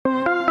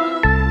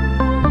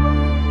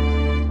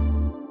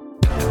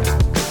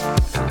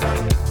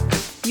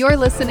You're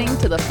listening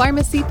to the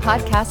Pharmacy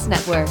Podcast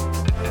Network.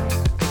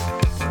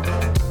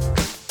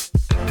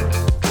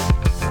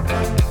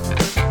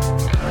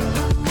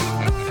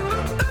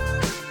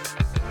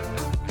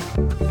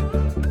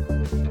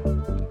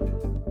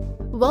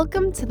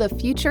 Welcome to the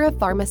Future of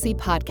Pharmacy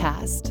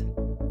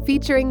podcast,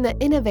 featuring the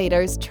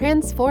innovators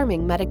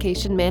transforming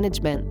medication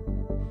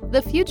management.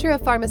 The Future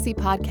of Pharmacy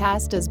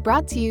podcast is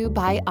brought to you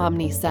by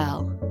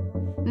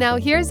Omnicell. Now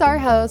here's our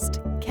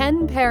host,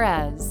 Ken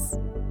Perez.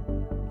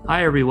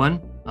 Hi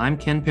everyone, I'm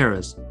Ken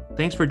Perez.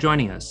 Thanks for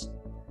joining us.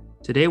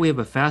 Today we have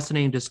a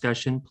fascinating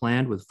discussion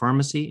planned with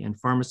pharmacy and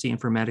pharmacy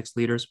informatics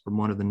leaders from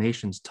one of the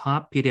nation's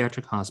top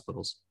pediatric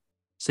hospitals,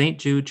 St.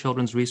 Jude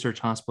Children's Research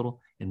Hospital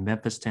in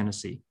Memphis,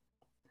 Tennessee.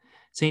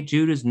 St.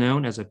 Jude is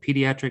known as a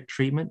pediatric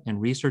treatment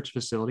and research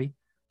facility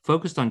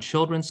focused on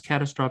children's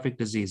catastrophic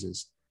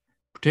diseases,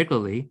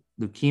 particularly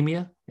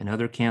leukemia and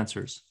other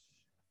cancers.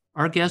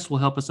 Our guests will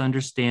help us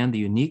understand the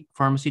unique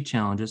pharmacy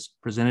challenges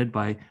presented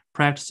by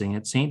practicing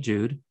at St.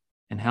 Jude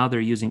and how they're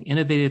using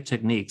innovative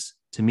techniques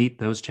to meet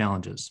those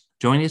challenges.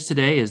 Joining us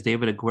today is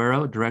David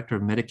Aguero, Director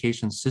of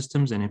Medication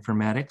Systems and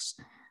Informatics.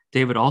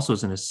 David also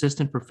is an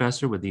assistant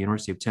professor with the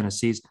University of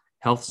Tennessee's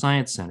Health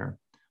Science Center.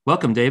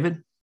 Welcome,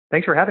 David.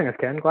 Thanks for having us,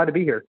 Ken. Glad to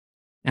be here.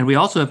 And we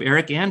also have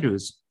Eric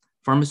Andrews,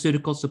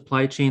 Pharmaceutical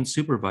Supply Chain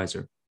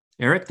Supervisor.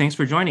 Eric, thanks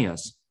for joining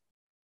us.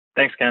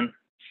 Thanks, Ken.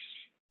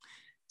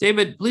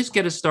 David, please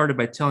get us started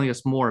by telling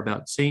us more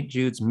about St.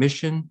 Jude's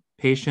mission,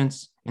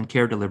 patients, and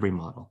care delivery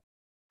model.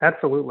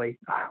 Absolutely.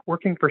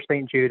 Working for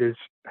St. Jude is,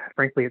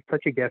 frankly, it's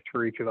such a gift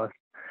for each of us.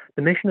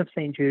 The mission of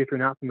St. Jude, if you're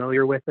not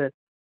familiar with it,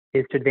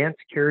 is to advance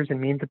cures and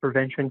means of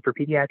prevention for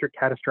pediatric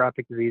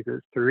catastrophic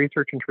diseases through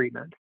research and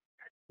treatment.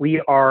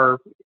 We are,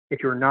 if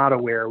you're not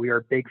aware, we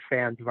are big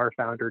fans of our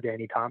founder,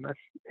 Danny Thomas.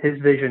 His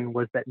vision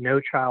was that no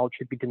child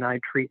should be denied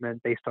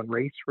treatment based on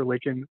race,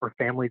 religion, or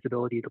family's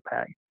ability to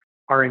pay.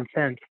 Our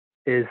intent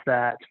is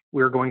that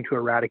we're going to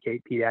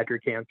eradicate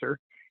pediatric cancer.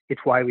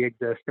 It's why we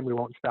exist, and we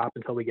won't stop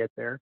until we get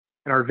there.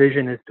 And our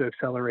vision is to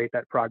accelerate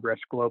that progress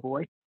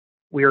globally.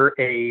 We're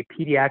a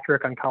pediatric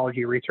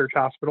oncology research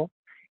hospital.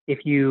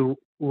 If you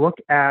look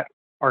at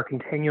our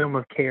continuum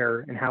of care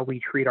and how we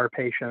treat our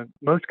patients,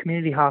 most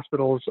community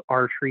hospitals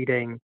are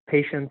treating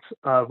patients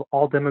of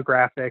all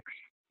demographics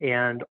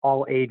and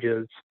all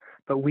ages,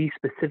 but we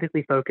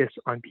specifically focus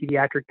on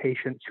pediatric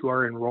patients who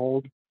are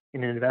enrolled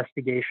in an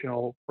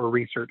investigational or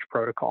research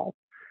protocol.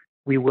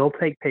 We will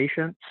take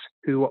patients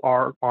who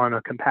are on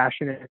a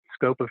compassionate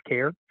scope of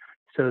care,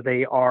 so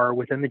they are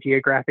within the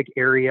geographic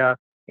area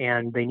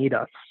and they need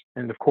us.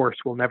 And of course,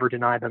 we'll never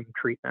deny them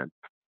treatment.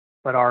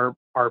 But our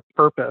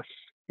purpose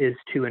is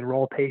to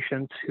enroll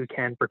patients who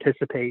can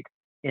participate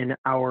in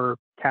our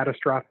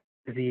catastrophic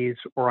disease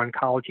or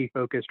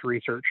oncology-focused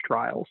research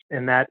trials.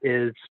 And that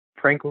is,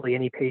 frankly,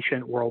 any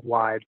patient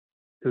worldwide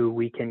who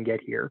we can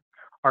get here.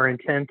 Our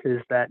intent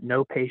is that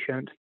no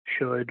patient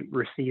should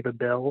receive a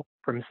bill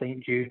from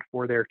St. Jude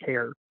for their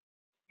care.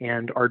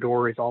 And our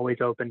door is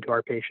always open to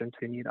our patients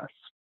who need us.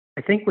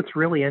 I think what's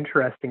really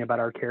interesting about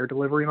our care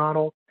delivery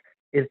model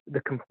is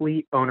the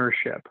complete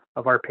ownership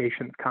of our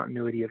patients'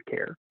 continuity of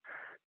care.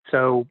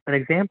 So an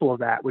example of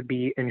that would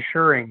be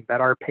ensuring that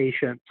our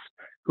patients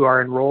who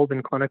are enrolled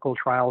in clinical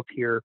trials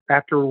here,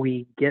 after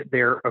we get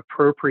their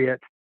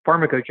appropriate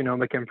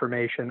pharmacogenomic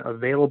information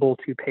available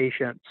to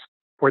patients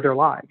for their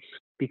lives,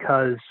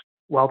 because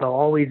while they'll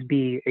always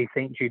be a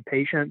St. Jude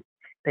patient,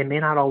 they may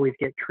not always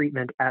get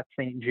treatment at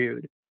St.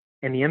 Jude.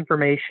 And the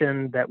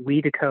information that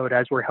we decode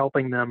as we're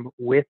helping them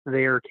with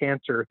their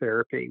cancer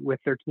therapy, with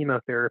their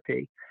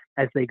chemotherapy,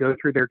 as they go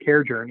through their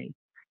care journey,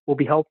 will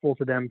be helpful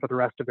to them for the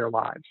rest of their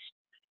lives.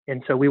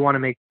 And so we want to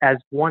make, as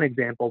one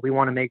example, we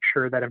want to make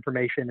sure that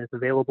information is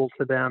available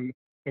to them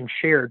and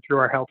shared through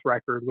our health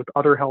record with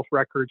other health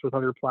records, with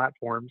other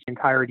platforms, the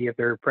entirety of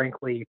their,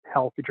 frankly,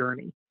 health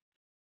journey.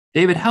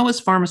 David, how is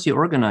pharmacy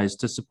organized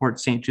to support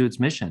St. Jude's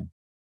mission?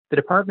 The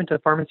Department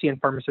of Pharmacy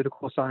and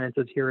Pharmaceutical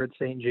Sciences here at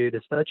St. Jude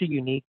is such a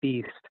unique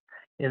beast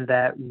in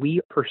that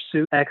we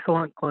pursue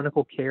excellent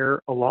clinical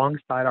care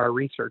alongside our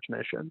research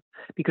mission.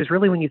 Because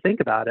really, when you think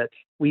about it,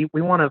 we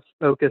want to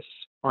focus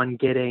on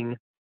getting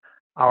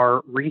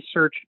our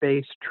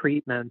research-based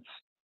treatments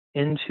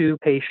into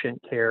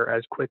patient care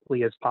as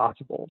quickly as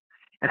possible.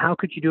 And how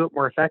could you do it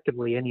more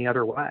effectively any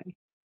other way?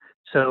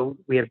 So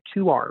we have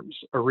two arms,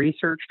 a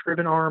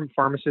research-driven arm,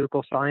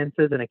 pharmaceutical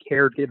sciences, and a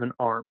care-driven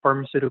arm,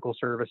 pharmaceutical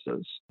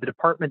services. The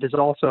department is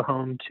also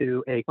home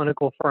to a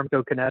clinical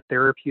pharmacokinetic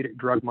therapeutic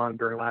drug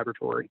monitoring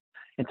laboratory.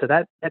 And so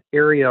that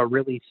area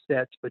really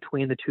sits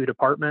between the two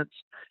departments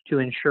to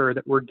ensure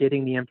that we're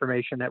getting the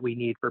information that we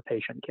need for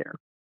patient care.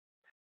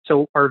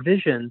 So our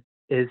vision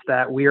is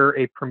that we are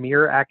a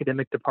premier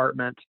academic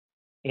department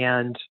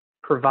and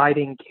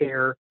providing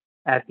care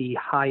at the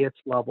highest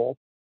level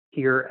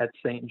here at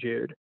St.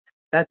 Jude.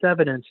 That's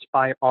evidenced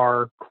by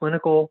our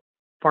clinical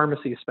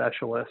pharmacy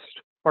specialists,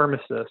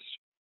 pharmacists,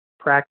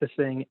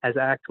 practicing as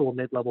actual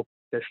mid-level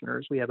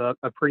practitioners. We have a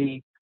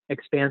pretty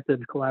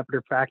expansive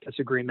collaborative practice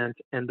agreement,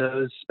 and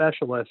those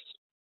specialists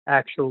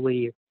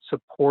actually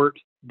support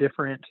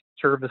different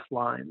service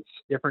lines,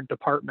 different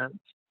departments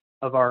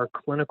of our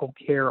clinical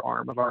care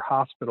arm of our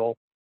hospital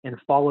and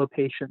follow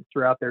patients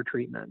throughout their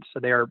treatment. So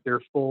they're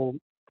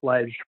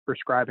full-fledged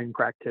prescribing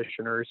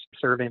practitioners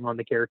serving on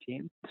the care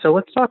team. So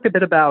let's talk a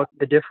bit about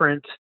the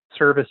different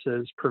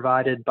services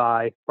provided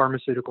by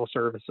pharmaceutical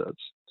services.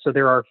 So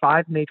there are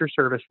 5 major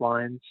service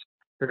lines.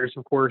 There's,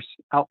 of course,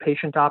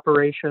 outpatient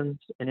operations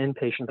and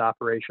inpatient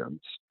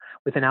operations.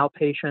 Within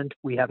outpatient,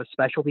 we have a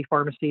specialty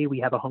pharmacy, we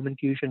have a home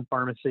infusion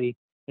pharmacy,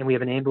 and we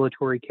have an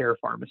ambulatory care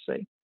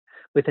pharmacy.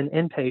 Within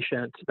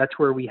inpatient, that's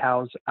where we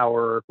house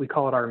we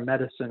call it our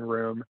medicine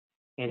room,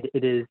 and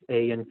it is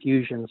an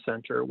infusion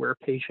center where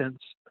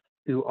patients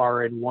who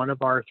are in one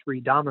of our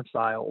 3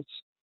 domiciles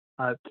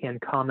can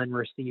come and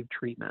receive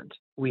treatment.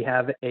 We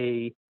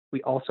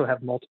also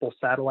have multiple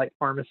satellite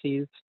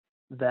pharmacies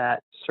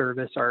that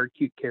service our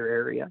acute care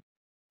area.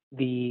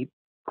 The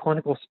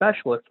clinical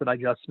specialists that I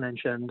just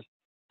mentioned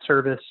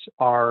service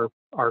our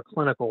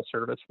clinical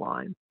service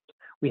line.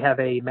 We have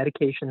a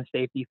medication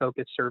safety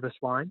focused service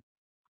line,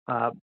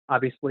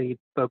 obviously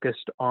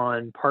focused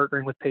on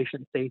partnering with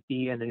patient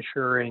safety and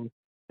ensuring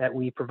that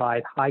we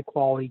provide high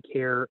quality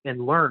care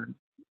and learn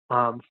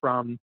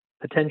from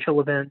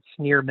potential events,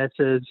 near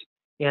misses,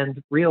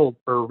 and real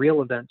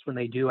events when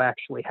they do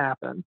actually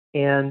happen.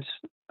 And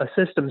a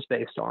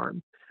systems-based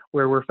arm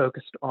where we're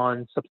focused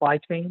on supply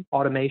chain,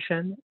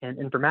 automation, and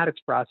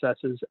informatics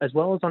processes, as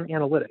well as on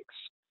analytics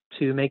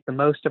to make the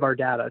most of our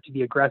data, to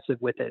be aggressive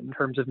with it in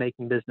terms of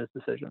making business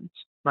decisions.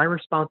 My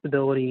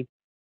responsibility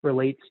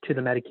relates to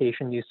the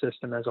medication use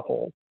system as a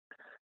whole,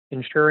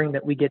 ensuring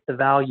that we get the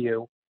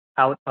value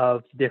out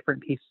of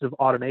different pieces of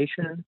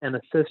automation and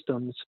the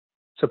systems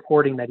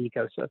supporting that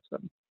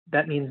ecosystem.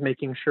 That means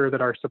making sure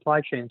that our supply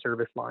chain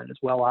service line is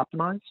well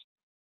optimized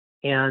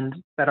and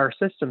that our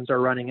systems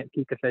are running at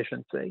peak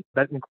efficiency.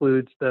 That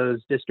includes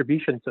those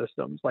distribution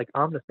systems like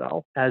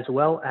Omnicell, as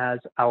well as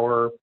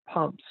our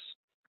pumps,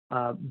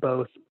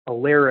 both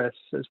Alaris,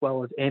 as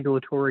well as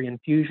ambulatory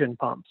infusion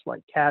pumps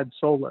like CAD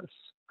Solus,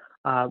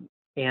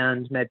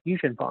 and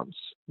Medfusion pumps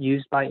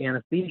used by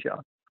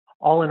anesthesia.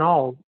 All in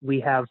all,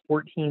 we have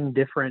 14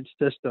 different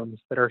systems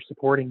that are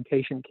supporting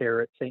patient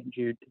care at St.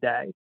 Jude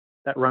today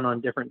that run on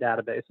different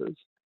databases.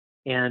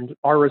 And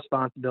our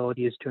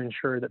responsibility is to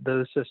ensure that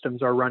those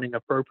systems are running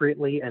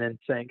appropriately and in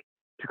sync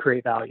to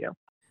create value.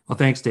 Well,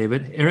 thanks,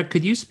 David. Eric,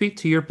 could you speak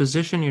to your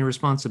position and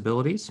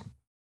responsibilities?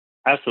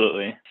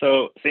 Absolutely.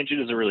 So St.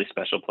 Jude is a really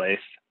special place,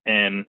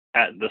 and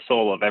at the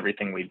soul of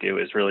everything we do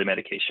is really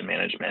medication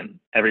management.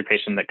 Every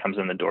patient that comes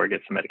in the door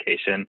gets the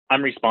medication.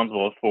 I'm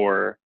responsible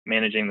for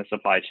managing the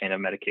supply chain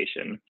of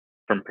medication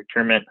from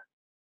procurement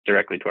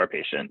directly to our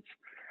patients.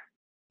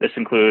 This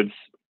includes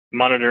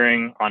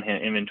monitoring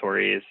on-hand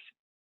inventories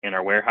in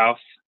our warehouse,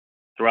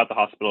 throughout the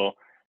hospital,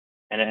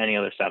 and at any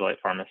other satellite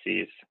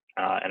pharmacies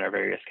and our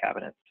various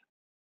cabinets.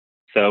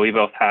 So we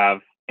both have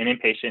an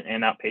inpatient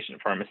and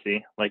outpatient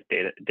pharmacy, like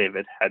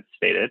David had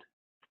stated.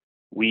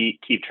 We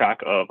keep track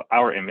of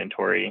our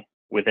inventory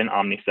within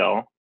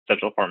Omnicell,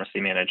 Central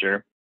Pharmacy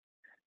Manager.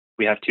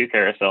 We have 2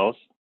 carousels,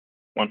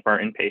 one for our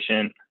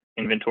inpatient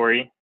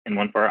inventory and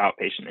one for our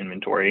outpatient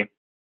inventory,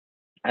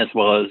 as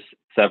well as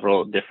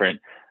several different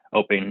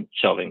open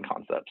shelving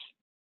concepts.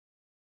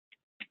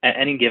 At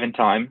any given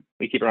time,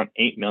 we keep around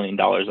 $8 million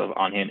of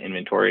on-hand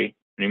inventory,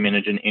 and we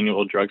manage an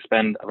annual drug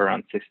spend of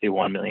around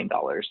 $61 million.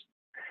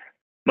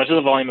 Much of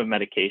the volume of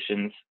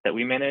medications that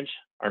we manage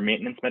are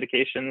maintenance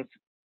medications,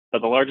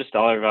 but the largest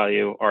dollar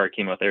value are our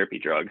chemotherapy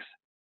drugs.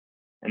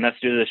 And that's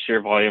due to the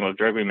sheer volume of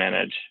drug we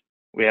manage.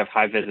 We have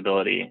high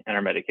visibility in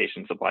our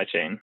medication supply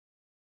chain.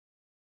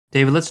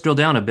 David, let's drill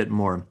down a bit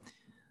more.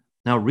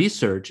 Now,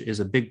 research is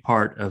a big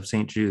part of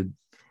St. Jude.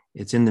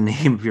 It's in the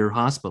name of your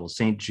hospital,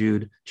 St.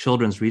 Jude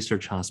Children's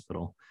Research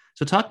Hospital.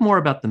 So talk more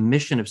about the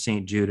mission of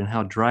St. Jude and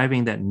how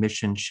driving that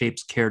mission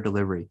shapes care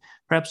delivery,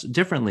 perhaps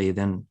differently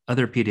than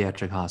other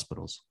pediatric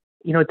hospitals.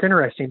 You know, it's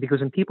interesting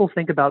because when people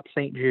think about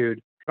St. Jude,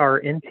 our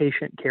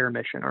inpatient care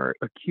mission, our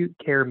acute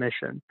care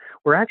mission,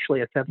 we're actually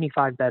a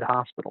 75-bed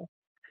hospital.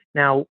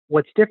 Now,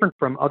 what's different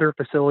from other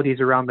facilities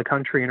around the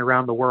country and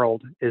around the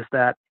world is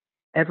that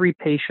every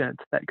patient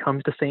that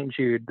comes to St.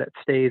 Jude that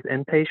stays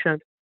inpatient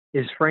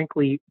is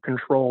frankly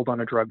controlled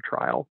on a drug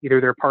trial. Either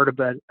they're part of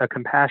a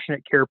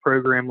compassionate care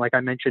program, like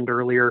I mentioned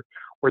earlier,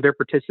 or they're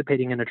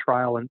participating in a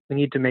trial, and we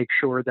need to make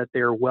sure that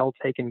they're well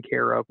taken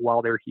care of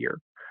while they're here.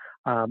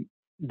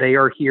 They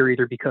are here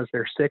either because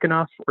they're sick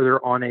enough or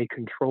they're on a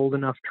controlled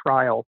enough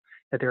trial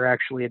that they're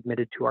actually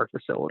admitted to our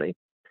facility.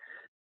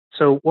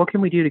 So what can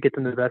we do to get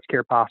them the best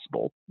care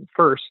possible?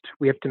 First,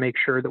 we have to make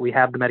sure that we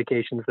have the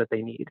medications that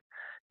they need.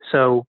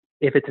 So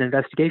if it's an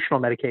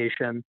investigational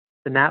medication,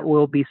 then that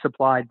will be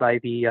supplied by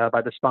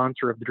the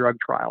sponsor of the drug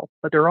trial.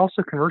 But there are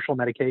also commercial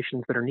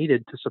medications that are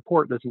needed to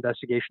support those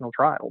investigational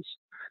trials.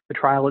 The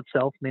trial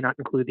itself may not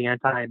include the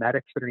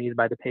antiemetics that are needed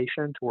by the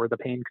patient or the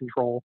pain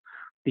control,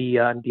 the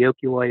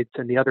opioids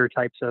and the other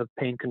types of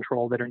pain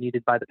control that are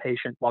needed by the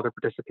patient while they're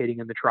participating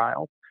in the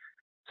trial.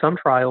 Some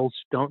trials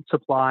don't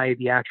supply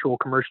the actual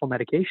commercial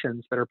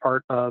medications that are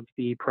part of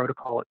the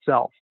protocol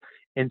itself.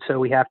 And so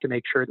we have to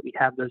make sure that we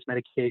have those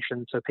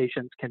medications so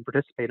patients can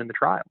participate in the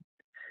trial.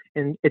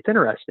 And it's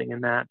interesting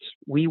in that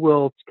we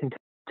will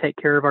take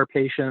care of our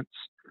patients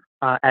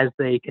as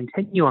they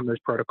continue on those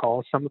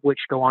protocols, some of which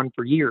go on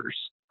for years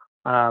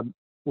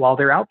while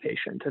they're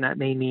outpatient. And that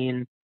may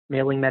mean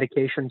mailing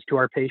medications to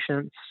our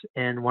patients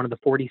in one of the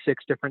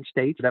 46 different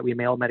states that we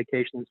mail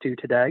medications to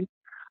today,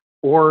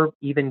 or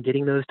even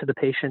getting those to the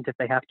patient if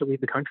they have to leave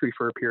the country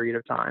for a period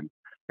of time.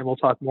 And we'll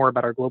talk more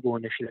about our global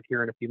initiative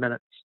here in a few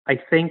minutes. I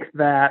think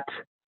that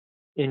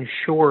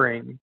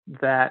ensuring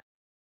that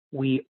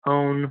we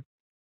own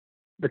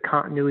the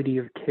continuity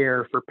of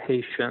care for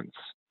patients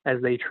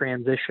as they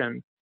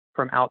transition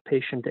from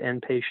outpatient to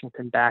inpatient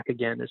and back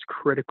again is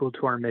critical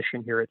to our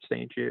mission here at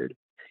St. Jude.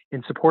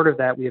 In support of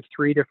that, we have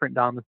 3 different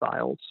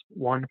domiciles,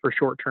 one for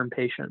short-term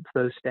patients,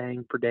 those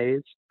staying for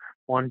days,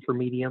 one for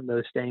medium,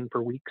 those staying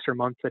for weeks or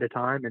months at a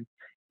time, and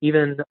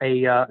even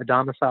a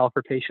domicile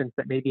for patients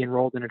that may be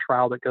enrolled in a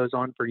trial that goes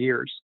on for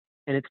years.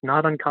 And it's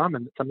not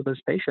uncommon that some of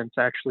those patients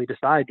actually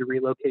decide to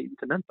relocate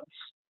into Memphis.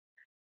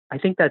 I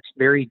think that's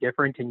very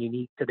different and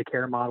unique to the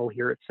care model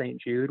here at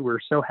St. Jude. We're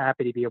so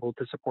happy to be able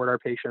to support our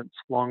patients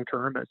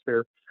long-term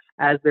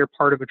as they're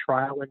part of a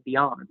trial and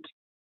beyond.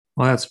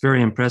 Well, that's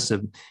very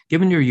impressive.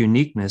 Given your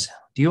uniqueness,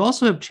 do you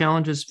also have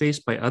challenges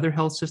faced by other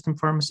health system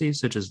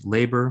pharmacies, such as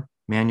labor,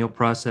 manual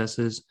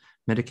processes,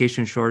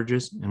 medication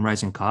shortages, and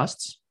rising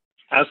costs?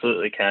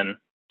 Absolutely, Ken.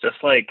 Just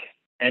like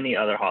any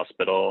other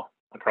hospital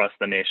across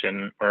the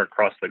nation or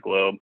across the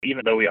globe,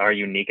 even though we are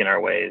unique in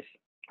our ways,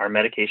 our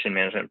medication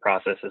management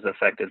process is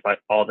affected by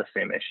all the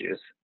same issues.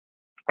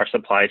 Our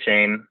supply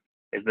chain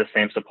is the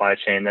same supply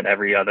chain that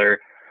every other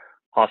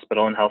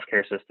hospital and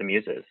healthcare system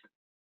uses.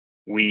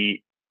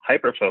 We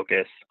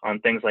hyper-focus on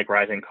things like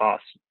rising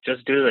costs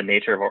just due to the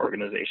nature of our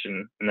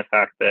organization and the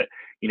fact that,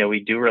 we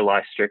do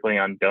rely strictly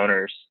on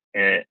donors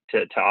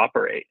to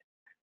operate.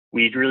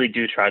 We really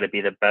do try to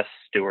be the best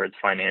stewards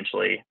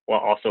financially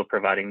while also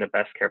providing the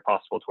best care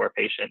possible to our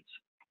patients.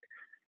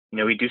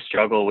 We do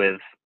struggle with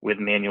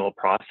manual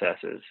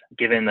processes,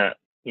 given that,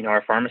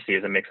 our pharmacy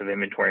is a mix of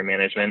inventory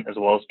management as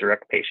well as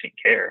direct patient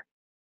care.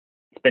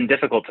 It's been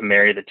difficult to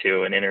marry the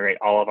two and integrate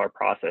all of our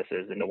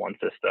processes into one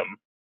system.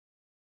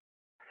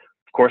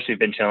 Of course, we've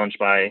been challenged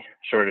by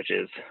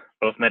shortages,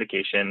 both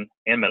medication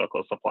and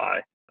medical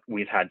supply.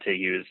 We've had to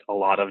use a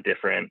lot of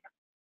different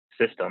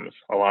systems,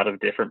 a lot of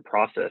different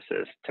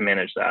processes to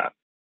manage that.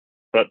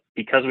 But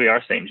because we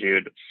are St.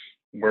 Jude,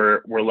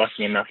 we're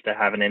lucky enough to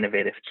have an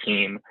innovative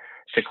team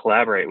to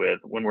collaborate with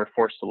when we're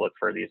forced to look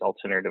for these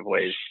alternative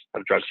ways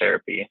of drug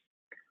therapy.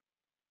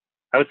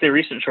 I would say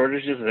recent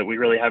shortages that we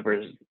really have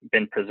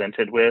been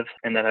presented with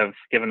and that have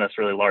given us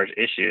really large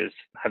issues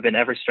have been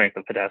every strength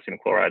of potassium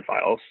chloride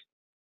vials.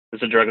 This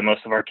is a drug that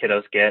most of our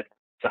kiddos get.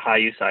 It's a high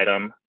use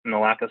item, and the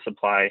lack of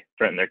supply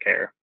threatened their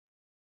care.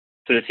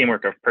 Through the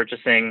teamwork of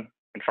purchasing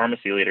and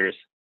pharmacy leaders,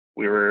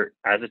 we were,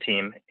 as a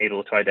team,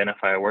 able to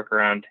identify a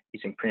workaround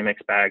using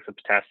premixed bags of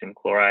potassium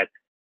chloride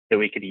that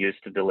we could use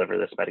to deliver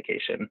this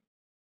medication.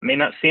 It may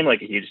not seem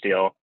like a huge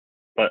deal,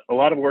 but a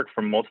lot of work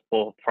from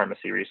multiple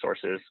pharmacy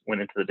resources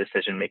went into the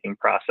decision-making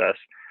process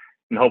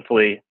and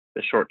hopefully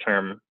the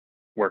short-term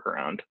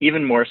workaround.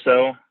 Even more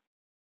so,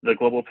 the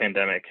global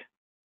pandemic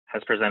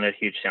has presented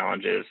huge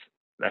challenges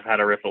that have had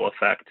a ripple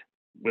effect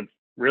with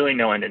really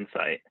no end in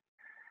sight.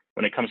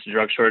 When it comes to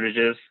drug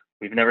shortages,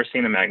 we've never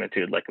seen a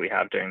magnitude like we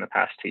have during the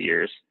past 2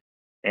 years.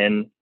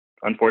 And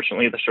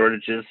unfortunately, the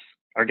shortages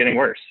are getting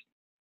worse.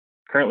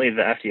 Currently,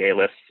 the FDA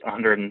lists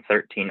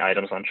 113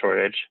 items on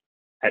shortage.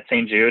 At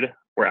St. Jude,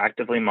 we're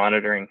actively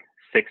monitoring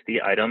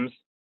 60 items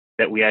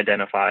that we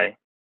identify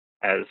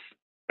as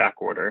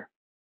backorder,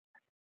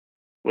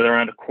 with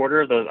around a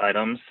quarter of those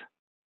items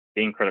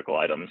being critical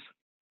items.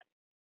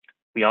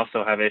 We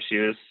also have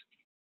issues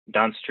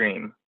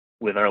downstream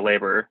with our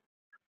labor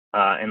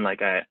and,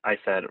 like I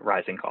said,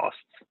 rising costs.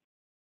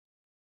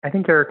 I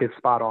think Eric is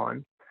spot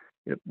on.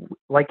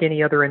 Like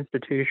any other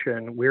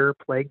institution, we're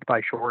plagued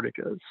by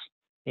shortages,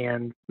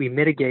 and we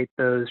mitigate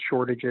those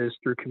shortages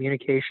through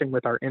communication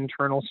with our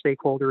internal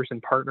stakeholders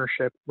and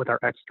partnership with our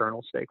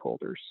external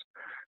stakeholders.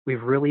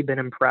 We've really been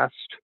impressed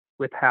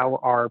with how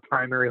our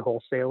primary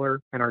wholesaler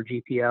and our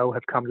GPO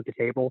have come to the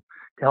table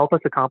to help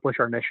us accomplish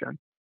our mission.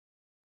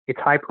 It's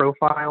high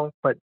profile,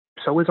 but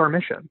so is our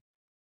mission.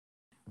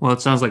 Well,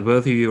 it sounds like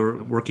both of you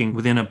are working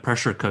within a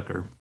pressure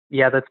cooker.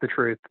 Yeah, that's the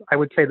truth. I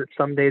would say that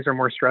some days are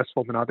more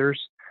stressful than others,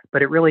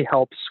 but it really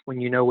helps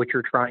when you know what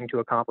you're trying to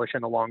accomplish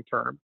in the long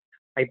term.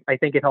 I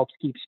think it helps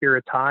keep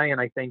spirits high,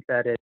 and I think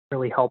that it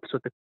really helps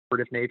with the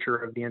collaborative nature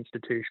of the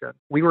institution.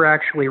 We were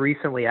actually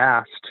recently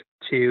asked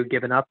to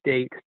give an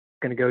update,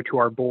 going to go to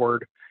our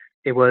board.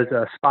 It was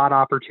a spot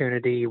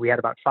opportunity. We had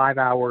about 5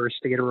 hours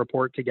to get a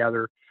report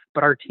together,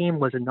 but our team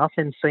was enough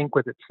in sync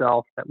with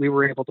itself that we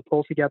were able to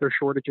pull together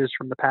shortages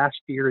from the past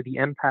year, the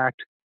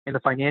impact and the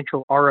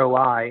financial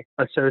ROI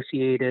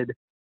associated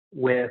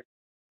with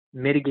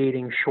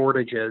mitigating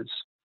shortages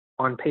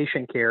on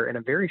patient care in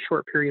a very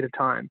short period of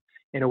time,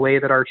 in a way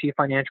that our chief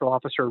financial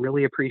officer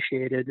really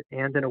appreciated,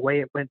 and in a way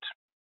it went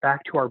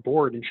back to our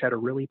board and shed a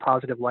really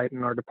positive light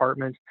on our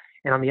department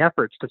and on the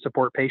efforts to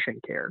support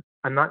patient care.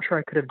 I'm not sure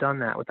I could have done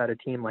that without a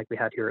team like we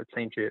had here at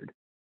St. Jude.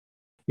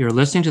 You're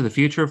listening to the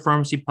Future of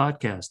Pharmacy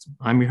podcast.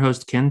 I'm your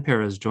host, Ken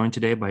Perez, joined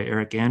today by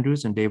Eric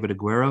Andrews and David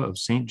Aguero of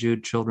St.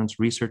 Jude Children's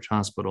Research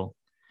Hospital.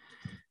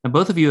 Now,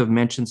 both of you have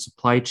mentioned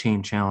supply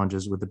chain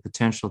challenges with the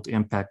potential to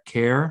impact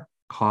care,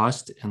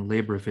 cost, and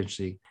labor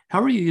efficiency.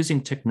 How are you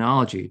using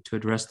technology to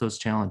address those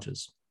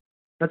challenges?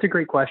 That's a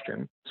great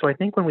question. So I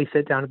think when we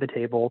sit down at the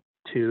table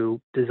to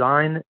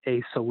design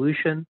a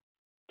solution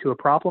to a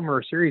problem or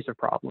a series of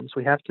problems,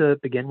 we have to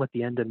begin with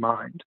the end in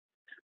mind.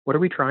 What are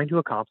we trying to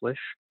accomplish?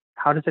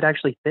 How does it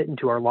actually fit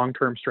into our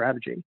long-term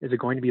strategy? Is it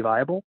going to be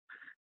viable?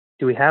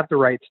 Do we have the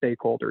right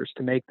stakeholders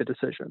to make the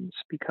decisions?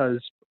 Because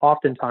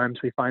oftentimes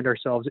we find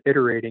ourselves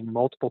iterating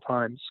multiple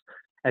times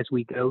as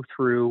we go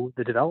through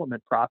the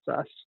development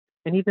process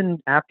and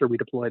even after we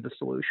deploy the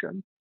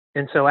solution.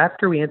 And so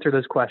after we answer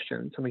those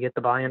questions and we get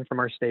the buy-in from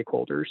our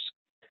stakeholders,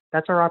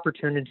 that's our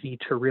opportunity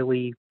to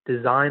really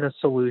design a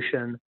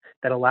solution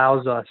that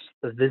allows us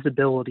the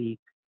visibility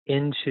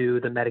into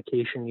the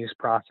medication use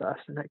process.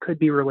 And that could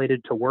be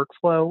related to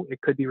workflow. It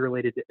could be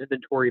related to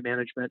inventory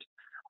management.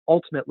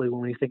 Ultimately,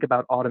 when we think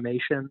about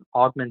automation,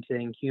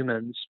 augmenting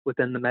humans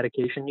within the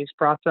medication use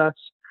process,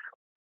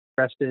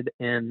 we're interested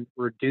in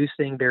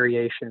reducing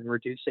variation,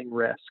 reducing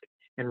risk,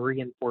 and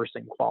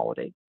reinforcing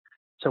quality.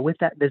 So with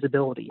that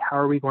visibility, how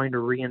are we going to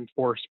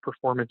reinforce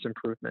performance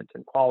improvement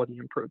and quality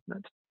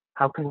improvement?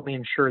 How can we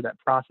ensure that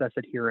process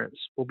adherence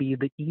will be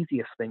the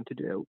easiest thing to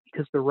do?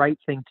 Because the right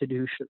thing to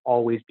do should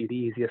always be the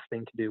easiest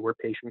thing to do where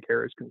patient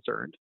care is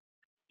concerned.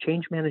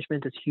 Change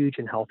management is huge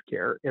in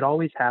healthcare. It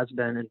always has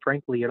been, and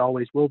frankly, it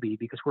always will be,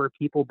 because we're a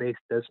people-based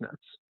business.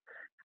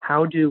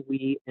 How do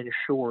we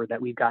ensure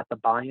that we've got the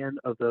buy-in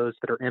of those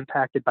that are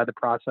impacted by the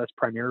process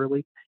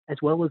primarily, as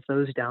well as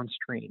those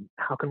downstream?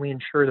 How can we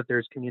ensure that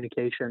there's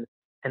communication,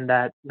 and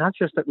that not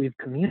just that we've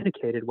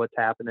communicated what's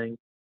happening,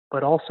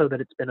 but also that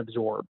it's been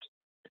absorbed?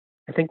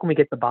 I think when we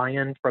get the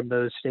buy-in from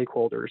those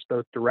stakeholders,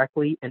 both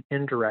directly and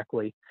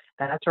indirectly,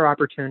 that's our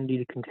opportunity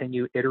to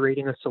continue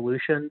iterating a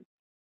solution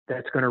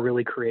that's going to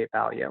really create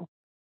value.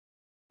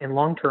 And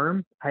long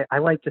term, I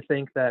like to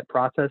think that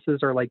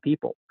processes are like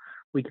people.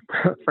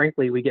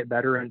 Frankly, we get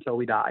better until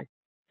we die.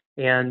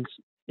 And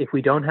if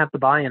we don't have the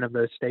buy-in of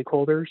those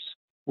stakeholders,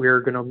 we're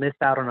going to miss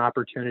out on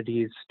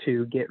opportunities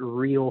to get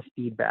real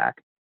feedback.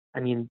 I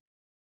mean,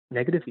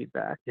 negative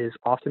feedback is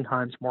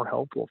oftentimes more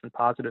helpful than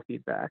positive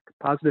feedback.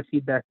 Positive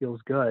feedback feels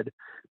good,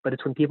 but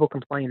it's when people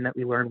complain that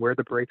we learn where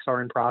the breaks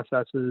are in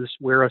processes,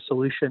 where a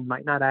solution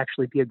might not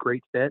actually be a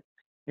great fit,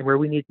 and where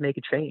we need to make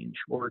a change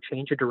or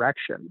change a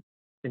direction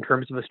in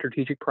terms of a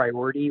strategic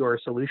priority or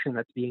a solution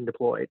that's being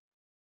deployed.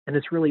 And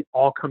this really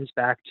all comes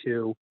back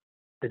to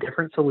the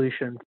different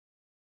solutions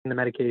in the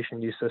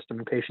medication use system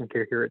and patient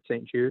care here at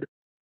St. Jude.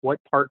 What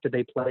part do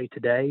they play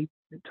today,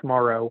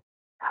 tomorrow?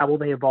 How will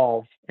they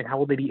evolve, and how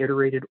will they be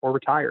iterated or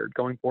retired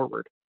going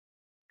forward?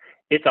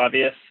 It's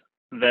obvious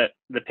that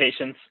the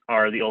patients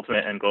are the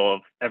ultimate end goal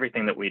of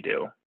everything that we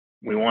do.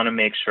 We want to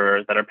make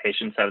sure that our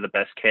patients have the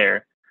best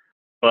care,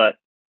 but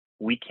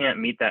we can't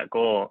meet that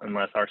goal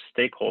unless our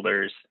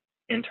stakeholders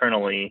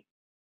internally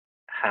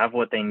have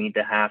what they need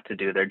to have to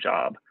do their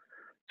job.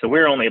 So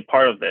we're only a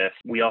part of this.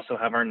 We also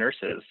have our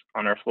nurses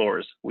on our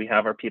floors. We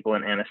have our people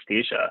in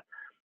anesthesia.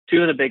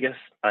 Two of the biggest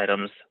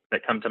items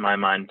that come to my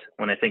mind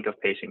when I think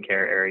of patient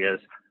care areas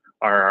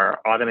are our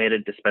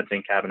automated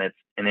dispensing cabinets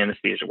and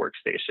anesthesia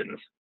workstations.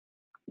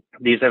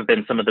 These have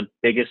been some of the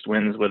biggest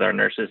wins with our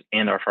nurses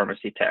and our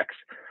pharmacy techs,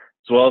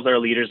 as well as our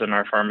leaders in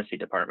our pharmacy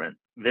department.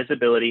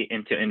 Visibility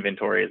into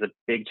inventory is a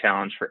big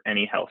challenge for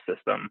any health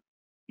system.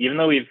 Even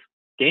though we've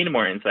gained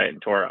more insight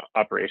into our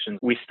operations,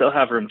 we still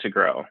have room to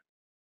grow.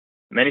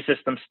 Many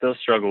systems still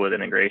struggle with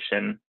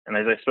integration, and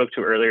as I spoke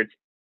to earlier, it's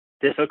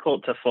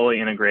difficult to fully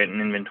integrate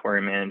an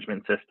inventory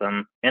management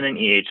system and an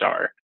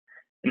EHR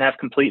and have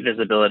complete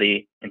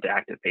visibility into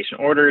active patient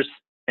orders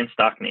and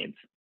stock needs.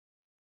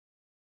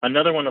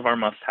 Another one of our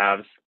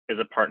must-haves is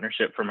a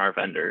partnership from our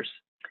vendors.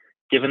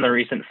 Given the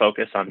recent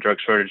focus on drug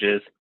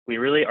shortages, we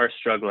really are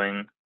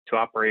struggling to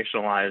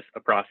operationalize a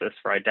process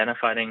for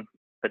identifying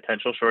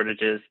potential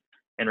shortages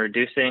and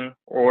reducing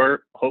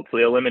or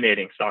hopefully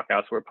eliminating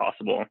stockouts where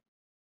possible.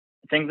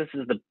 I think this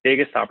is the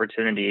biggest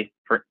opportunity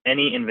for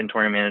any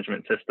inventory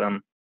management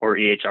system or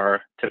EHR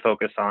to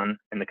focus on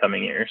in the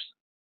coming years.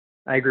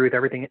 I agree with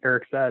everything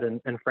Eric said,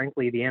 and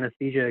frankly, the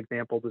anesthesia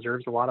example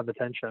deserves a lot of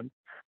attention.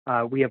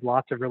 We have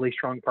lots of really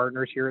strong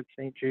partners here at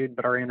St. Jude,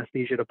 but our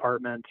anesthesia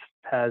department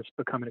has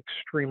become an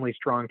extremely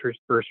strong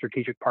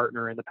strategic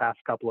partner in the past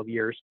couple of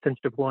years since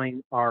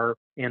deploying our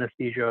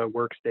anesthesia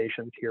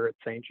workstations here at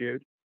St.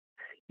 Jude.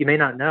 You may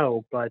not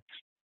know, but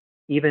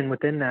even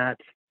within that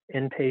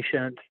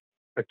inpatient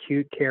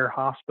acute care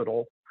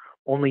hospital,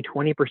 only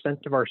 20%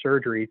 of our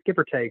surgeries, give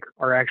or take,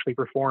 are actually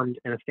performed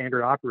in a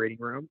standard operating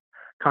room.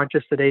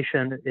 Conscious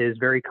sedation is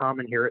very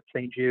common here at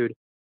St. Jude,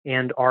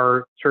 and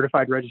our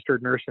certified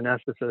registered nurse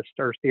anesthetists,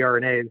 or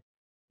CRNAs,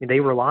 they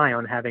rely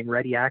on having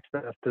ready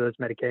access to those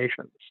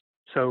medications.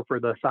 So for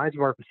the size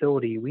of our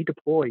facility, we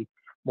deploy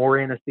more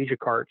anesthesia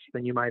carts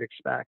than you might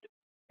expect,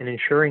 and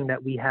ensuring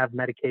that we have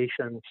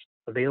medications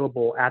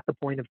available at the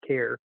point of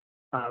care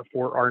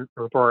for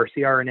our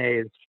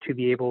CRNAs to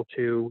be able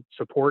to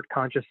support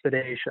conscious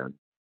sedation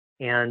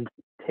and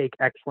take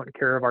excellent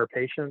care of our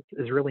patients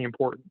is really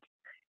important.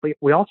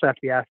 We also have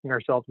to be asking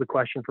ourselves the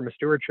question from a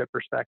stewardship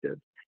perspective.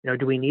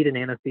 Do we need an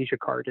anesthesia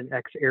cart in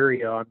X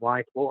area on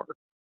Y floor?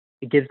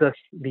 It gives us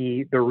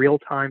the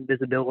real-time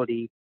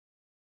visibility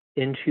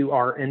into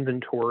our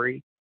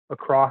inventory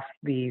across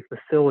the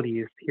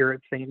facilities here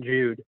at St.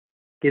 Jude.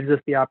 Gives us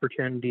the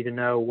opportunity to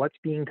know what's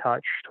being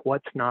touched,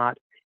 what's not.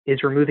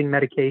 Is removing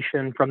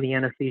medication from the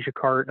anesthesia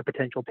cart a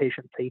potential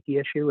patient safety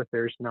issue if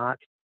there's not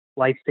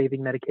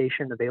life-saving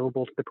medication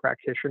available to the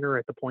practitioner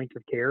at the point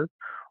of care?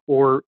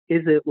 Or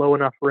is it low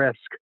enough risk,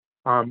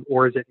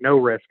 or is it no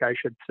risk, I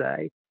should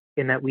say,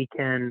 in that we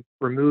can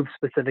remove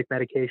specific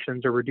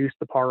medications or reduce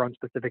the PAR on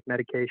specific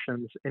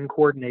medications in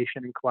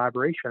coordination and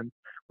collaboration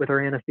with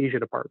our anesthesia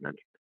department?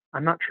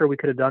 I'm not sure we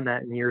could have done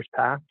that in years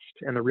past,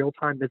 and the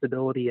real-time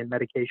visibility in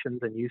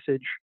medications and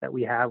usage that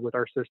we have with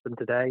our system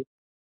today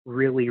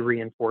really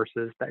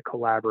reinforces that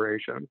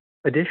collaboration.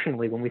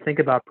 Additionally, when we think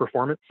about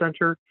Performance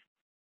Center,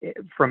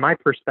 from my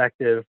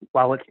perspective,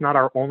 while it's not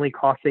our only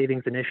cost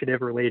savings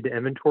initiative related to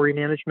inventory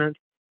management,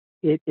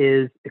 it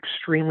is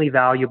extremely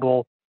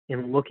valuable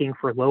in looking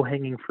for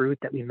low-hanging fruit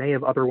that we may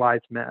have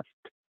otherwise missed.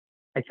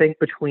 I think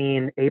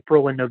between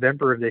April and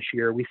November of this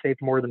year, we saved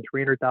more than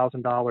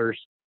 $300,000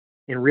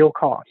 in real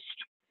cost.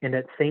 And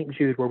at St.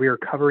 Jude, where we are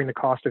covering the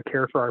cost of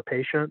care for our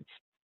patients,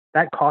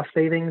 that cost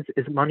savings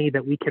is money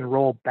that we can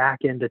roll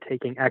back into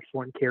taking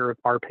excellent care of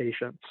our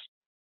patients.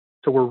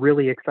 So we're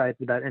really excited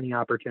about any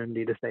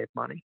opportunity to save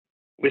money.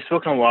 We've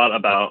spoken a lot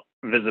about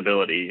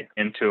visibility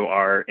into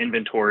our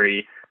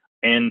inventory,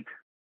 and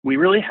we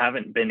really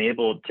haven't been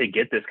able to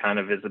get this kind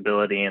of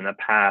visibility in the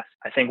past.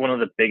 I think one of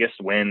the biggest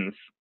wins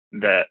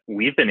that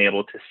we've been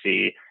able to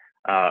see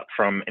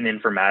from an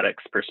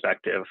informatics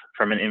perspective,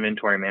 from an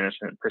inventory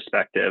management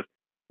perspective,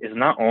 is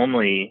not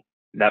only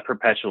that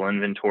perpetual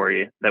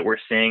inventory that we're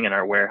seeing in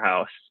our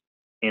warehouse,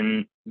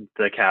 in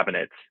the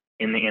cabinets,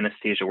 in the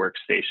anesthesia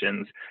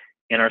workstations,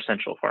 in our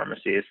central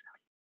pharmacies,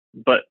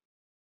 but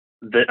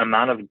the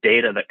amount of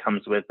data that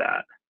comes with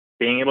that,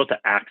 being able to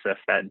access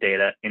that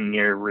data in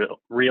near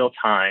real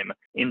time,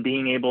 and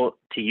being able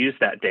to use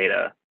that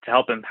data to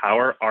help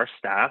empower our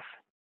staff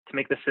to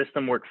make the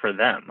system work for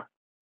them.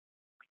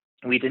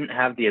 We didn't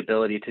have the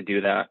ability to do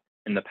that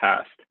in the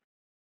past.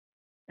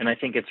 And I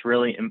think it's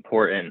really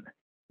important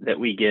that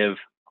we give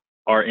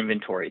our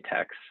inventory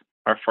techs,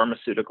 our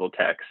pharmaceutical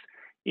techs,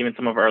 even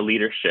some of our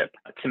leadership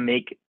to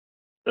make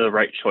the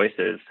right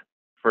choices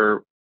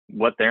for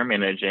what they're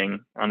managing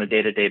on a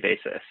day-to-day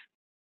basis.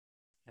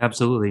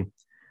 Absolutely.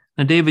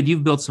 Now, David,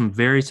 you've built some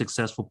very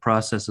successful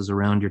processes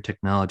around your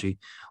technology.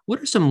 What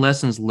are some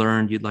lessons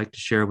learned you'd like to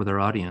share with our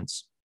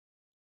audience?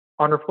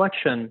 On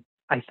reflection,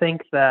 I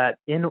think that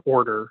in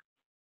order,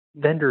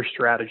 vendor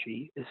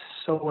strategy is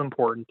so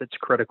important. It's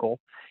critical.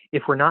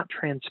 If we're not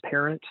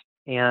transparent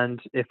and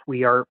if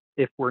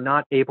we're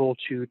not able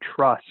to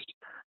trust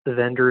the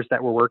vendors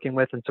that we're working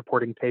with and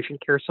supporting patient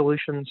care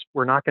solutions,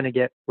 we're not going to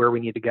get where we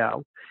need to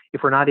go.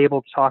 If we're not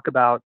able to talk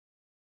about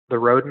the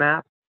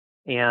roadmap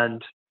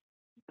and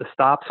the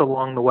stops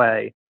along the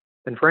way,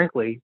 then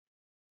frankly,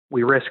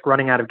 we risk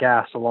running out of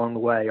gas along the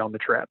way on the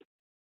trip.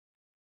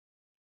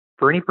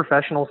 For any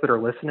professionals that are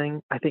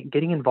listening, I think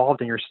getting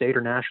involved in your state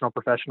or national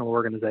professional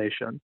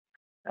organization,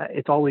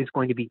 it's always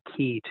going to be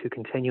key to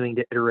continuing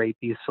to iterate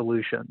these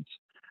solutions.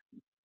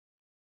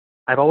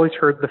 I've always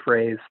heard the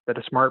phrase that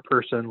a smart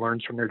person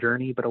learns from their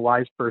journey, but a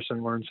wise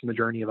person learns from the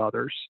journey of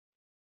others.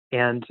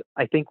 And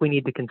I think we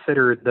need to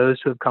consider those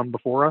who have come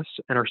before us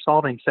and are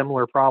solving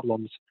similar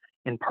problems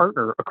and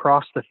partner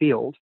across the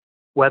field,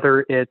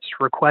 whether it's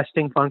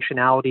requesting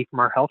functionality from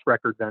our health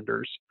record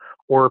vendors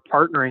or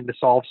partnering to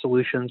solve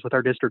solutions with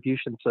our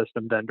distribution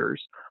system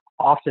vendors.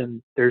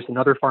 Often there's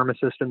another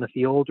pharmacist in the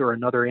field or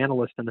another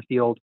analyst in the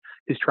field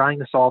who's trying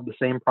to solve the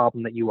same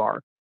problem that you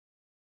are.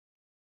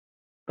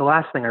 The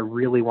last thing I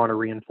really want to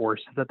reinforce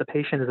is that the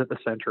patient is at the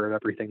center of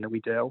everything that we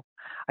do.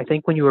 I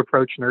think when you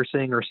approach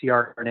nursing or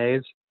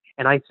CRNAs,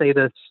 and I say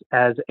this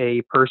as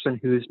a person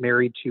who's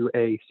married to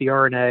a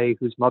CRNA,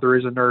 whose mother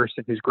is a nurse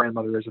and whose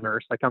grandmother is a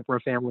nurse. I come from a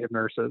family of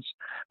nurses.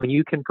 When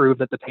you can prove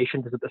that the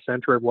patient is at the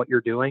center of what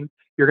you're doing,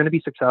 you're going to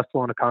be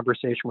successful in a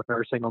conversation with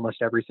nursing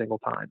almost every single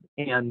time.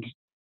 And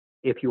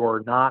if you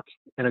are not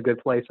in a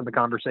good place in the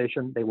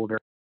conversation, they will very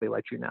quickly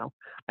let you know.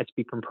 I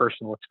speak from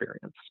personal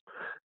experience.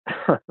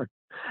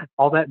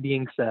 All that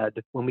being said,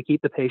 when we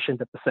keep the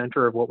patient at the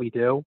center of what we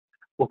do,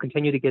 we'll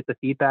continue to get the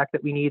feedback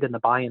that we need and the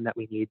buy-in that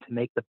we need to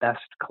make the best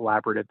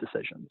collaborative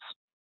decisions.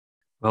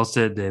 Well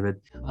said,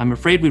 David. I'm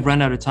afraid we've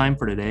run out of time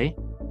for today.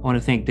 I want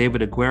to thank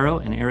David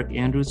Aguero and Eric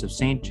Andrews of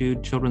St.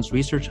 Jude Children's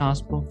Research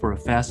Hospital for a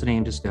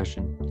fascinating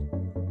discussion.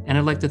 And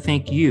I'd like to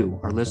thank you,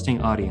 our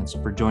listening audience,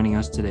 for joining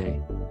us today.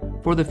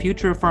 For the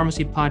Future of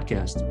Pharmacy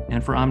podcast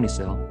and for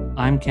Omnicell,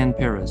 I'm Ken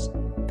Perez.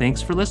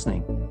 Thanks for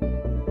listening.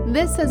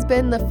 This has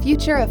been the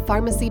Future of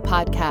Pharmacy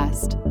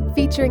podcast,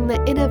 featuring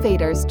the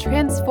innovators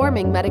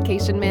transforming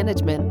medication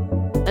management.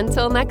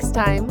 Until next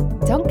time,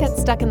 don't get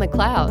stuck in the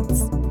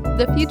clouds.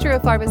 The Future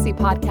of Pharmacy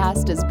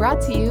podcast is brought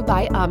to you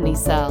by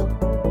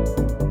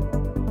Omnicell.